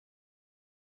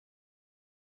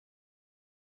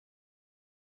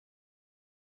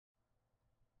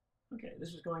Okay,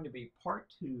 this is going to be part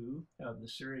 2 of the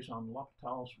series on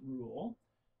L'Hopital's rule.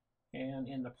 And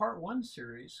in the part 1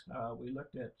 series, we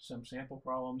looked at some sample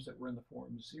problems that were in the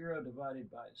form 0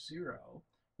 divided by 0.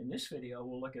 In this video,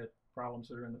 we'll look at problems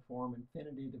that are in the form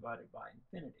infinity divided by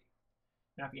infinity.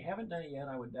 Now, if you haven't done it yet,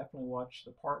 I would definitely watch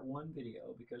the part 1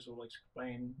 video because it will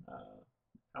explain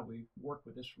how we work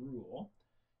with this rule.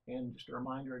 And just a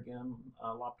reminder again,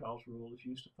 L'Hopital's rule is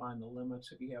used to find the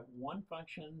limits if you have one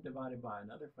function divided by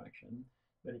another function,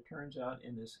 but it turns out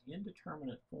in this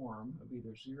indeterminate form of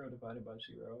either 0 divided by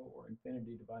 0 or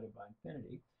infinity divided by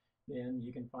infinity, then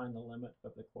you can find the limit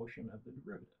of the quotient of the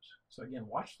derivatives. So again,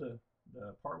 watch the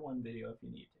part 1 video if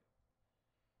you need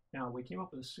to. Now, we came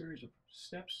up with a series of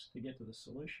steps to get to the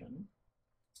solution,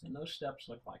 and those steps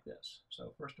look like this.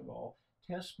 So first of all,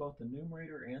 test both the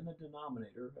numerator and the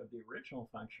denominator of the original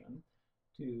function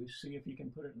to see if you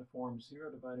can put it in the form 0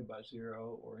 divided by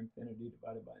 0 or infinity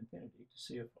divided by infinity to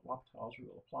see if L'Hopital's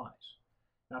rule applies.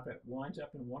 Now, if it winds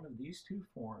up in one of these two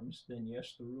forms, then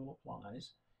yes, the rule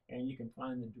applies, and you can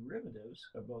find the derivatives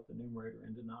of both the numerator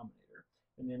and denominator,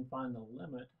 and then find the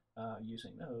limit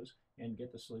using those and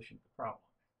get the solution to the problem.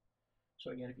 So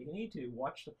again, if you need to,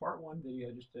 watch the part 1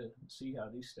 video just to see how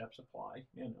these steps apply.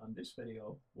 And on this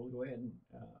video, we'll go ahead and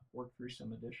work through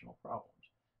some additional problems.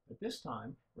 But this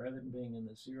time, rather than being in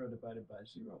the 0 divided by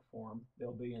 0 form,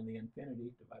 they'll be in the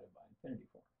infinity divided by infinity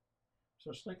form.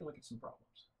 So let's take a look at some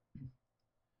problems.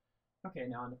 Okay,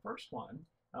 now in the first one,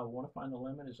 we want to find the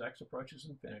limit as x approaches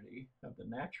infinity of the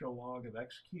natural log of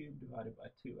x cubed divided by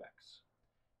 2x.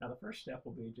 Now the first step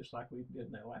will be just like we did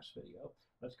in that last video.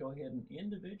 Let's go ahead and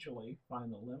individually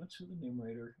find the limits of the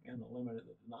numerator and the limit of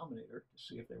the denominator to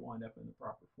see if they wind up in the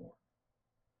proper form.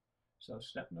 So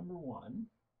step number 1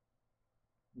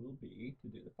 will be to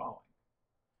do the following.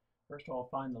 First of all,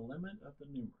 find the limit of the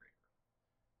numerator.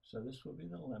 So this will be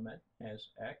the limit as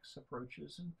x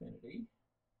approaches infinity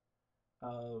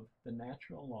of the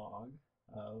natural log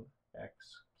of x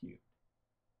cubed.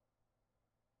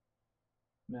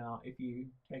 Now, if you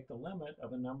take the limit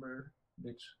of a number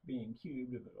that's being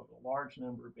cubed, of a large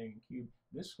number being cubed,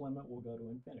 this limit will go to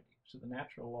infinity. So the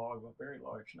natural log of a very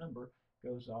large number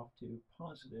goes off to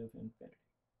positive infinity.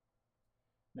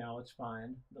 Now let's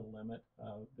find the limit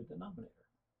of the denominator.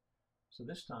 So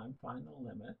this time, find the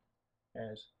limit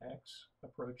as x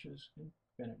approaches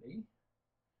infinity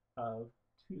of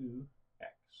 2x.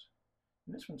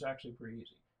 And this one's actually pretty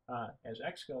easy. As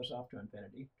x goes off to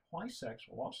infinity, twice x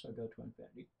will also go to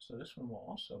infinity, so this one will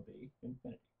also be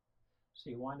infinity. So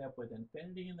you wind up with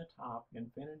infinity in the top,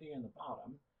 infinity in the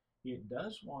bottom. It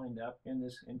does wind up in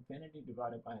this infinity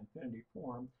divided by infinity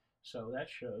form, so that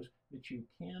shows that you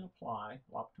can apply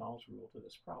L'Hopital's rule to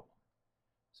this problem.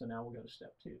 So now we'll go to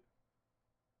step 2.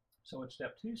 So what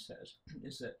step 2 says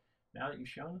is that now that you've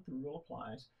shown that the rule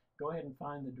applies, go ahead and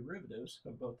find the derivatives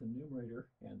of both the numerator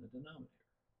and the denominator.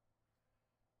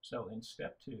 So in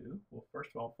step 2, we'll first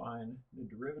of all find the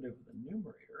derivative of the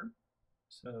numerator.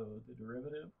 So the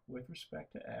derivative with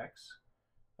respect to x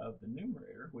of the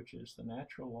numerator, which is the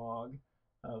natural log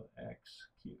of x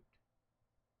cubed.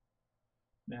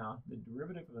 Now, the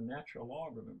derivative of a natural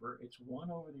log, remember, it's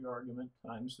 1 over the argument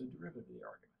times the derivative of the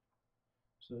argument.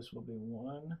 So this will be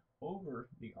 1 over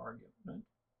the argument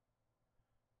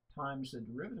times the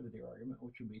derivative of the argument,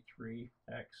 which would be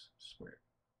 3x squared.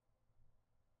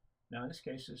 Now in this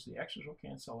case, the x's will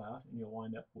cancel out and you'll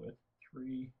wind up with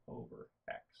 3 over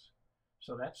x.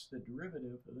 So that's the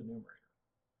derivative of the numerator.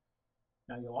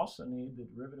 Now you'll also need the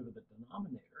derivative of the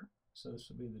denominator. So this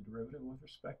will be the derivative with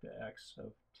respect to x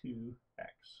of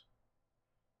 2x.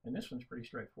 And this one's pretty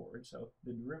straightforward. So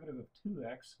the derivative of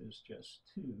 2x is just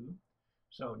 2.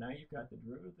 So now you've got the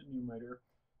derivative of the numerator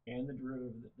and the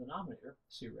derivative of the denominator.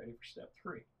 So you're ready for step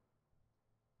 3.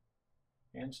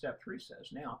 And step 3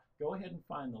 says, now go ahead and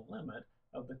find the limit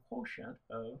of the quotient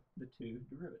of the two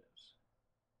derivatives.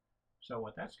 So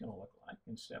what that's going to look like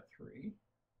in step 3.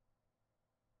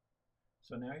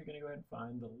 So now you're going to go ahead and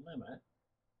find the limit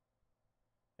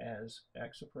as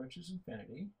x approaches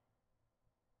infinity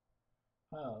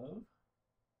of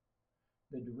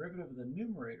the derivative of the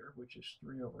numerator, which is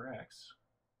 3 over x,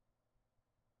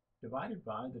 divided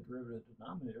by the derivative of the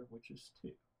denominator, which is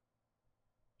 2.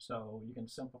 So you can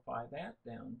simplify that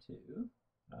down to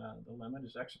the limit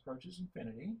as x approaches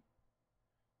infinity,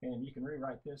 and you can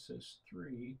rewrite this as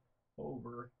 3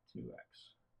 over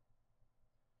 2x.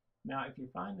 Now if you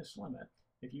find this limit,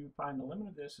 if you find the limit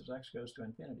of this as x goes to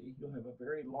infinity, you'll have a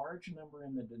very large number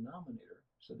in the denominator,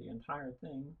 so the entire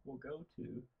thing will go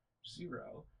to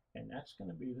 0, and that's going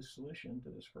to be the solution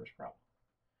to this first problem.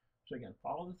 So again,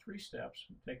 follow the 3 steps,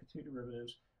 take the 2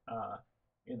 derivatives.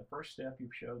 In the first step, you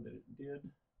showed that it did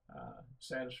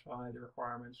satisfy the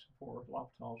requirements for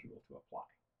L'Hopital's rule to apply.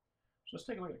 So let's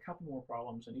take a look at a couple more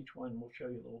problems, and each one will show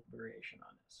you a little variation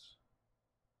on this.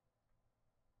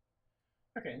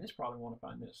 Okay, in this problem, we want to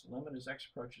find this. Limit as x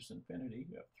approaches infinity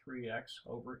of 3x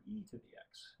over e to the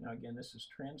x. Now again, this is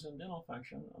transcendental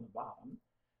function on the bottom.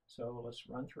 So let's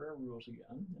run through our rules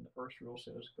again. And the first rule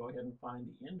says, go ahead and find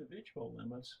the individual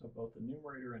limits of both the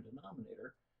numerator and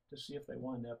denominator to see if they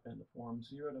wind up in the form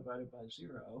 0 divided by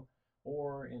 0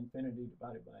 or infinity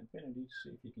divided by infinity to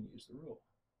see if you can use the rule.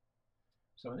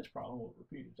 So in this problem, we'll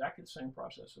repeat exactly the same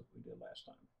process that we did last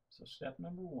time. So step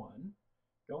number 1,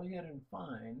 go ahead and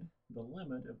find the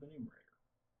limit of the numerator.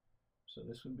 So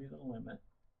this would be the limit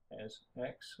as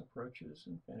x approaches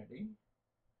infinity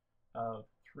of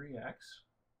 3x,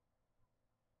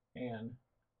 and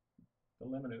the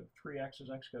limit of 3x as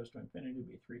x goes to infinity would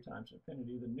be 3 times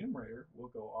infinity. The numerator will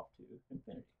go off to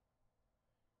infinity.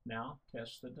 Now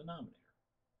test the denominator.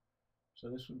 So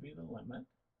this would be the limit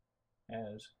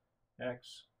as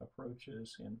x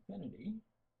approaches infinity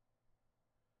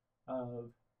of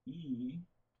e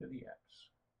to the x.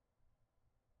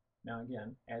 Now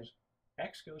again, as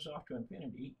x goes off to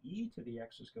infinity, e to the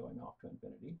x is going off to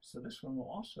infinity, so this one will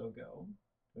also go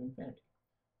to infinity.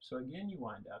 So again, you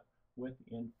wind up with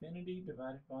infinity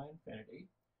divided by infinity.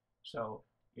 So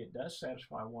it does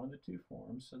satisfy one of the two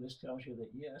forms, so this tells you that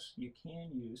yes, you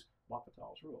can use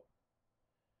L'Hopital's rule.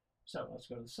 So let's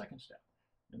go to the second step.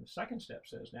 And the second step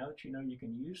says, now that you know you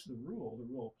can use the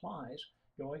rule applies,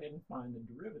 go ahead and find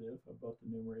the derivative of both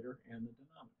the numerator and the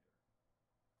denominator.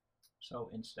 So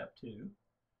in step 2,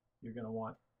 you're going to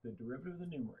want the derivative of the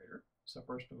numerator. So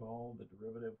first of all, the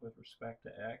derivative with respect to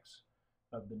x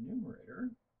of the numerator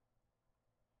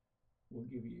will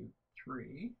give you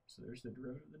 3. So there's the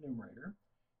derivative of the numerator.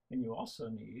 And you also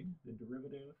need the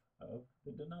derivative of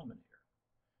the denominator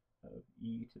of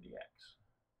e to the x.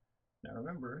 Now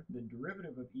remember, the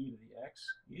derivative of e to the x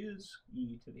is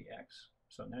e to the x.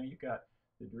 So now you've got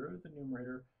the derivative of the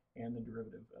numerator and the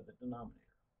derivative of the denominator.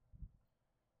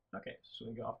 Okay, so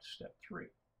we go off to step 3.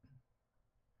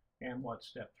 And what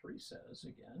step 3 says,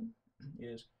 again,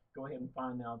 is go ahead and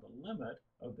find now the limit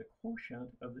of the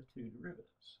quotient of the two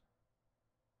derivatives.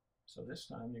 So this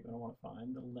time you're going to want to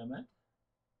find the limit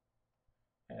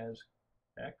as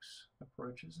x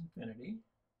approaches infinity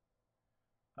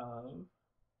of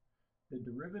the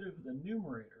derivative of the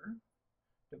numerator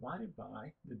divided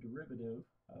by the derivative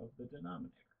of the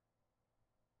denominator.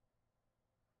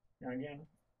 Now again,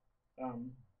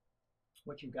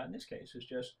 what you've got in this case is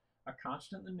just a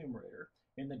constant in the numerator.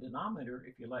 In the denominator,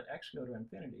 if you let x go to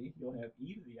infinity, you'll have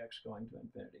e to the x going to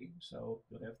infinity. So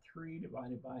you'll have 3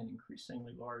 divided by an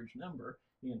increasingly large number.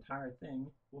 The entire thing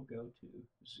will go to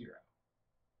 0.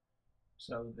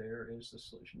 So there is the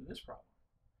solution to this problem.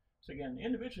 So again,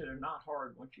 individually, they're not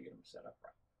hard once you get them set up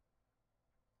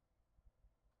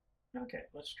right. Okay,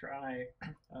 let's try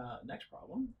next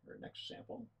problem, or next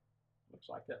sample. Looks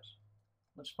like this.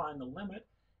 Let's find the limit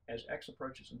as x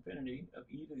approaches infinity of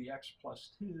e to the x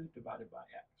plus 2 divided by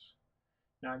x.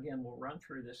 Now again, we'll run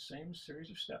through this same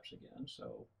series of steps again,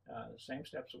 so the same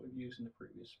steps that we've used in the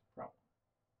previous problem.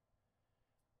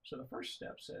 So the first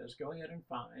step says, go ahead and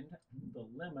find the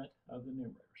limit of the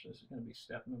numerator. So this is going to be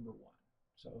step number 1.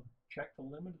 So check the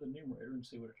limit of the numerator and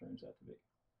see what it turns out to be.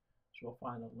 So we'll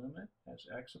find the limit as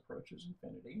x approaches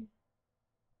infinity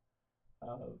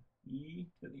of e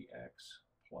to the x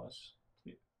plus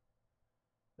 2.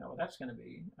 Now what that's going to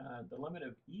be, the limit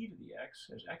of e to the x,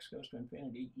 as x goes to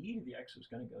infinity, e to the x is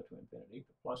going to go to infinity.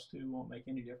 The plus 2 won't make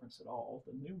any difference at all.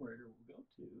 The numerator will go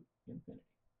to infinity.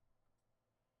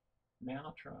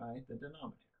 Now try the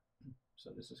denominator.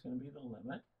 So this is going to be the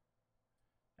limit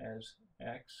as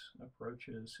x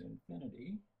approaches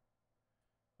infinity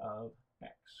of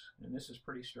x. And this is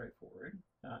pretty straightforward.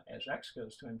 As x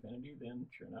goes to infinity, then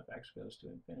sure enough, x goes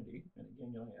to infinity. And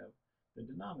again, you'll have the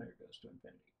denominator goes to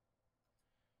infinity.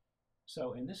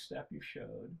 So in this step, you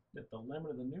showed that the limit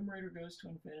of the numerator goes to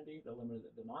infinity, the limit of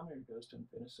the denominator goes to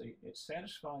infinity. It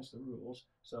satisfies the rules,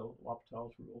 so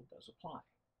L'Hopital's rule does apply.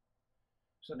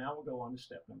 So now we'll go on to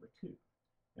step number 2.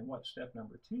 And what step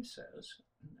number 2 says,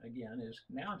 again, is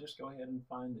now just go ahead and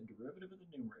find the derivative of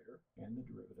the numerator and the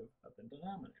derivative of the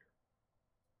denominator.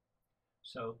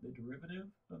 So the derivative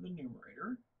of the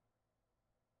numerator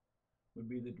would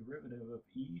be the derivative of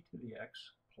e to the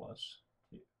x plus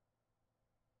 2.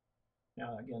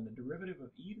 Now again, the derivative of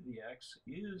e to the x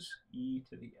is e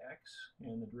to the x,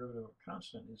 and the derivative of a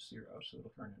constant is 0, so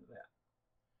it'll turn into that.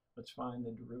 Let's find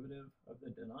the derivative of the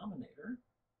denominator,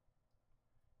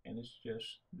 and it's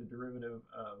just the derivative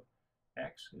of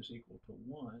x is equal to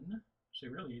 1. So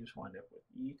really you just wind up with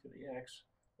e to the x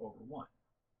over 1.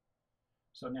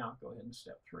 So now go ahead and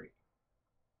step 3.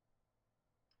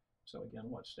 So again,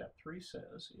 what step 3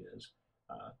 says is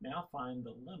now find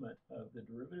the limit of the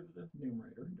derivative of the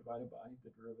numerator divided by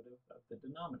the derivative of the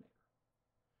denominator.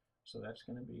 So that's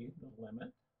going to be the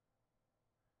limit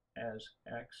as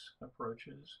x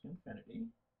approaches infinity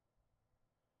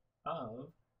of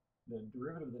the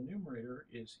derivative of the numerator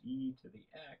is e to the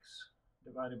x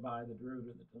divided by the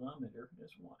derivative of the denominator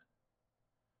is 1.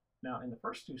 Now, in the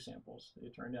first two samples,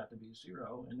 it turned out to be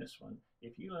 0. In this one,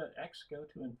 if you let x go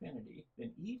to infinity,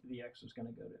 then e to the x is going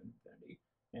to go to infinity,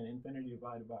 and infinity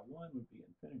divided by 1 would be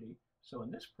infinity. So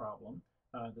in this problem,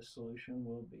 the solution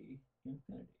will be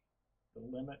infinity. The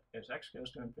limit as x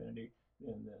goes to infinity,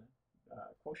 then the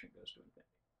quotient goes to infinity.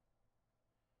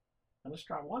 And let's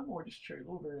try one more just to show you a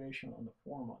little variation on the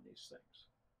form on these things.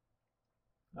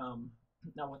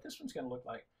 Now, what this one's going to look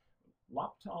like,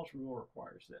 L'Hopital's rule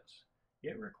requires this.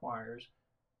 It requires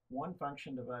one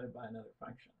function divided by another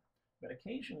function. But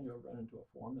occasionally you'll run into a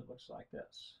form that looks like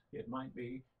this. It might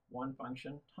be one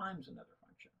function times another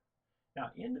function. Now,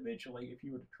 individually, if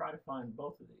you were to try to find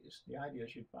both of these, the idea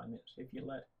is you'd find this. If you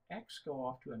let x go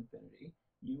off to infinity,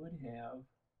 you would have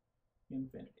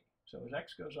infinity. So as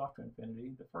x goes off to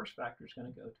infinity, the first factor is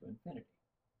going to go to infinity.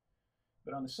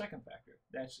 But on the second factor,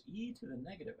 that's e to the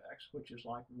negative x, which is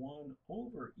like 1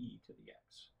 over e to the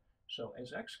x. So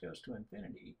as x goes to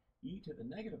infinity, e to the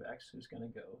negative x is going to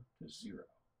go to 0.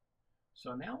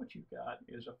 So now what you've got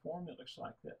is a form that looks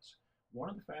like this. One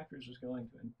of the factors is going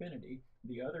to infinity,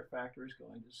 the other factor is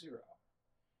going to 0.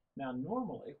 Now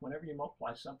normally, whenever you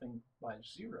multiply something by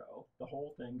 0, the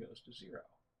whole thing goes to 0.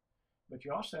 But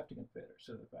you also have to consider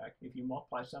the fact if you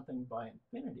multiply something by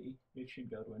infinity, it should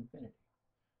go to infinity.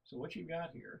 So what you've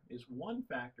got here is one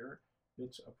factor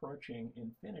that's approaching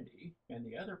infinity, and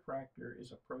the other factor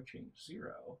is approaching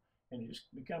 0, and it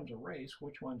just becomes a race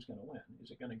which one's going to win.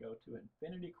 Is it going to go to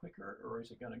infinity quicker, or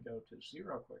is it going to go to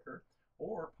 0 quicker,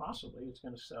 or possibly it's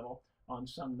going to settle on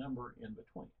some number in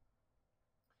between.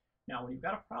 Now, when you've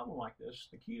got a problem like this,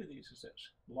 the key to these is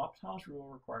this. L'Hopital's rule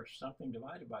requires something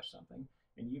divided by something,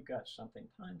 and you've got something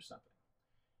times something.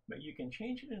 But you can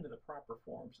change it into the proper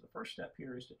form. So the first step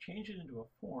here is to change it into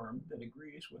a form that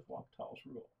agrees with L'Hopital's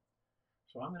rule.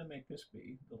 So I'm going to make this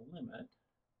be the limit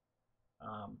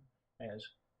as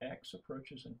x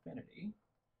approaches infinity,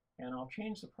 and I'll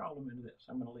change the problem into this.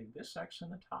 I'm going to leave this x in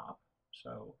the top,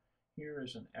 so here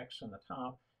is an x in the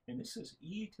top, and this is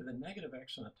e to the negative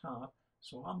x in the top,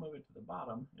 so I'll move it to the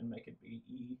bottom and make it be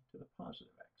e to the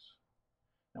positive x.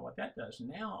 Now what that does,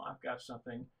 now I've got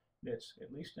something that's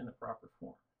at least in the proper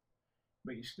form.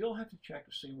 But you still have to check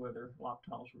to see whether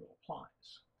L'Hopital's rule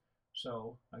applies.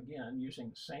 So again, using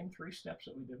the same 3 steps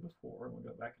that we did before, and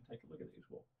we'll go back and take a look at these.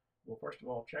 We'll first of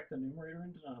all check the numerator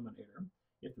and denominator.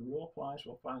 If the rule applies,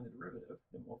 we'll find the derivative,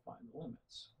 then we'll find the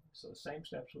limits. So the same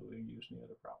steps that we use in the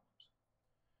other problems.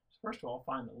 So first of all,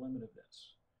 find the limit of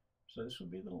this. So this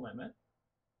would be the limit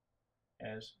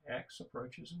as x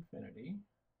approaches infinity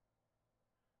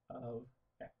of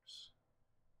x.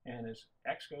 And as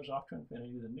x goes off to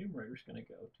infinity, the numerator is going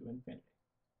to go to infinity.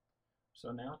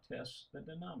 So now test the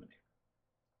denominator.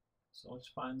 So let's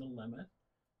find the limit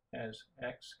as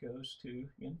x goes to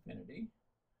infinity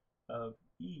of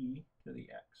e to the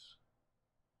x.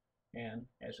 And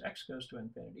as x goes to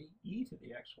infinity, e to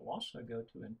the x will also go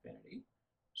to infinity.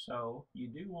 So you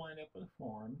do wind up with a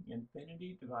form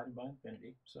infinity divided by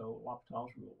infinity, so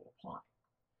L'Hopital's rule will apply.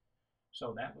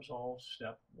 So that was all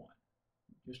step 1.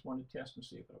 Just wanted to test and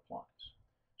see if it applies.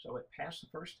 So it passed the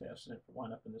first test and it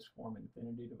wound up in this form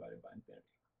infinity divided by infinity.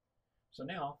 So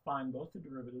now find both the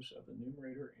derivatives of the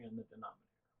numerator and the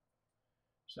denominator.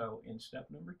 So in step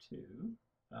number 2,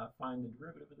 find the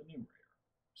derivative of the numerator.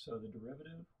 So the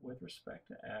derivative with respect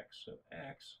to x of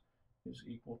x is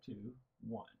equal to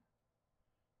 1.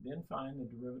 Then find the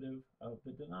derivative of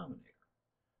the denominator.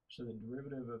 So the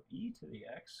derivative of e to the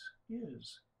x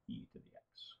is e to the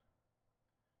x.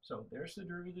 So there's the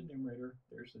derivative of the numerator,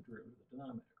 there's the derivative of the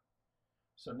denominator.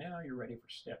 So now you're ready for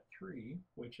step 3,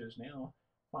 which is now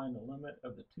find the limit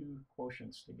of the 2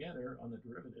 quotients together on the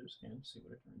derivatives and see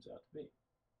what it turns out to be.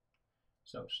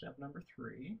 So step number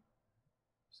 3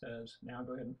 says now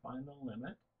go ahead and find the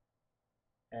limit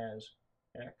as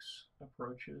x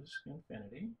approaches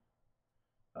infinity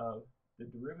of the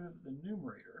derivative of the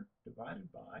numerator divided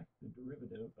by the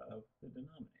derivative of the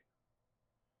denominator.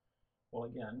 Well,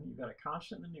 again, you've got a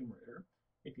constant in the numerator.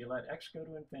 If you let x go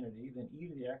to infinity, then e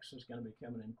to the x is going to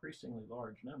become an increasingly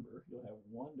large number. You'll have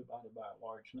 1 divided by a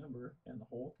large number, and the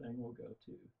whole thing will go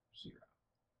to 0.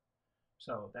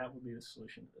 So that would be the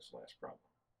solution to this last problem.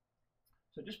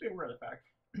 So just be aware of the fact,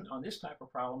 on this type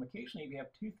of problem, occasionally if you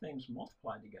have 2 things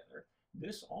multiplied together,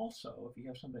 This also, if you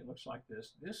have something that looks like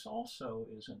this also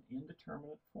is an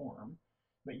indeterminate form,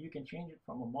 but you can change it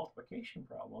from a multiplication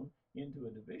problem into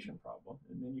a division problem,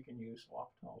 and then you can use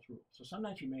L'Hopital's rule. So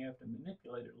sometimes you may have to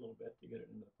manipulate it a little bit to get it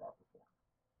into the proper form.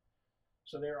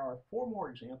 So there are 4 more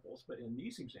examples, but in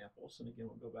these examples, and again,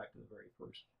 we'll go back to the very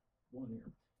first one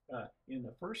here. In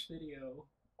the first video,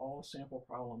 all sample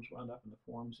problems wound up in the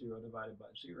form 0 divided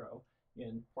by 0.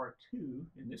 In part 2,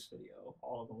 in this video,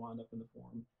 all of them wound up in the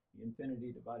form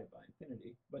infinity divided by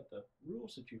infinity, but the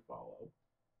rules that you follow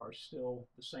are still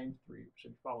the same 3. So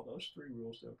if you follow those 3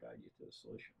 rules, they'll guide you to the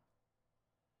solution.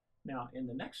 Now, in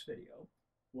the next video,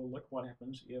 we'll look what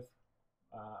happens if,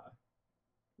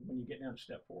 when you get down to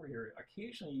step 4 here,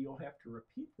 occasionally you'll have to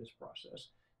repeat this process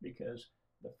because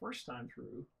the first time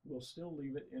through, we'll still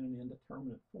leave it in an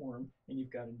indeterminate form, and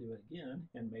you've got to do it again,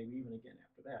 and maybe even again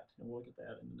after that. And we'll look at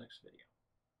that in the next video.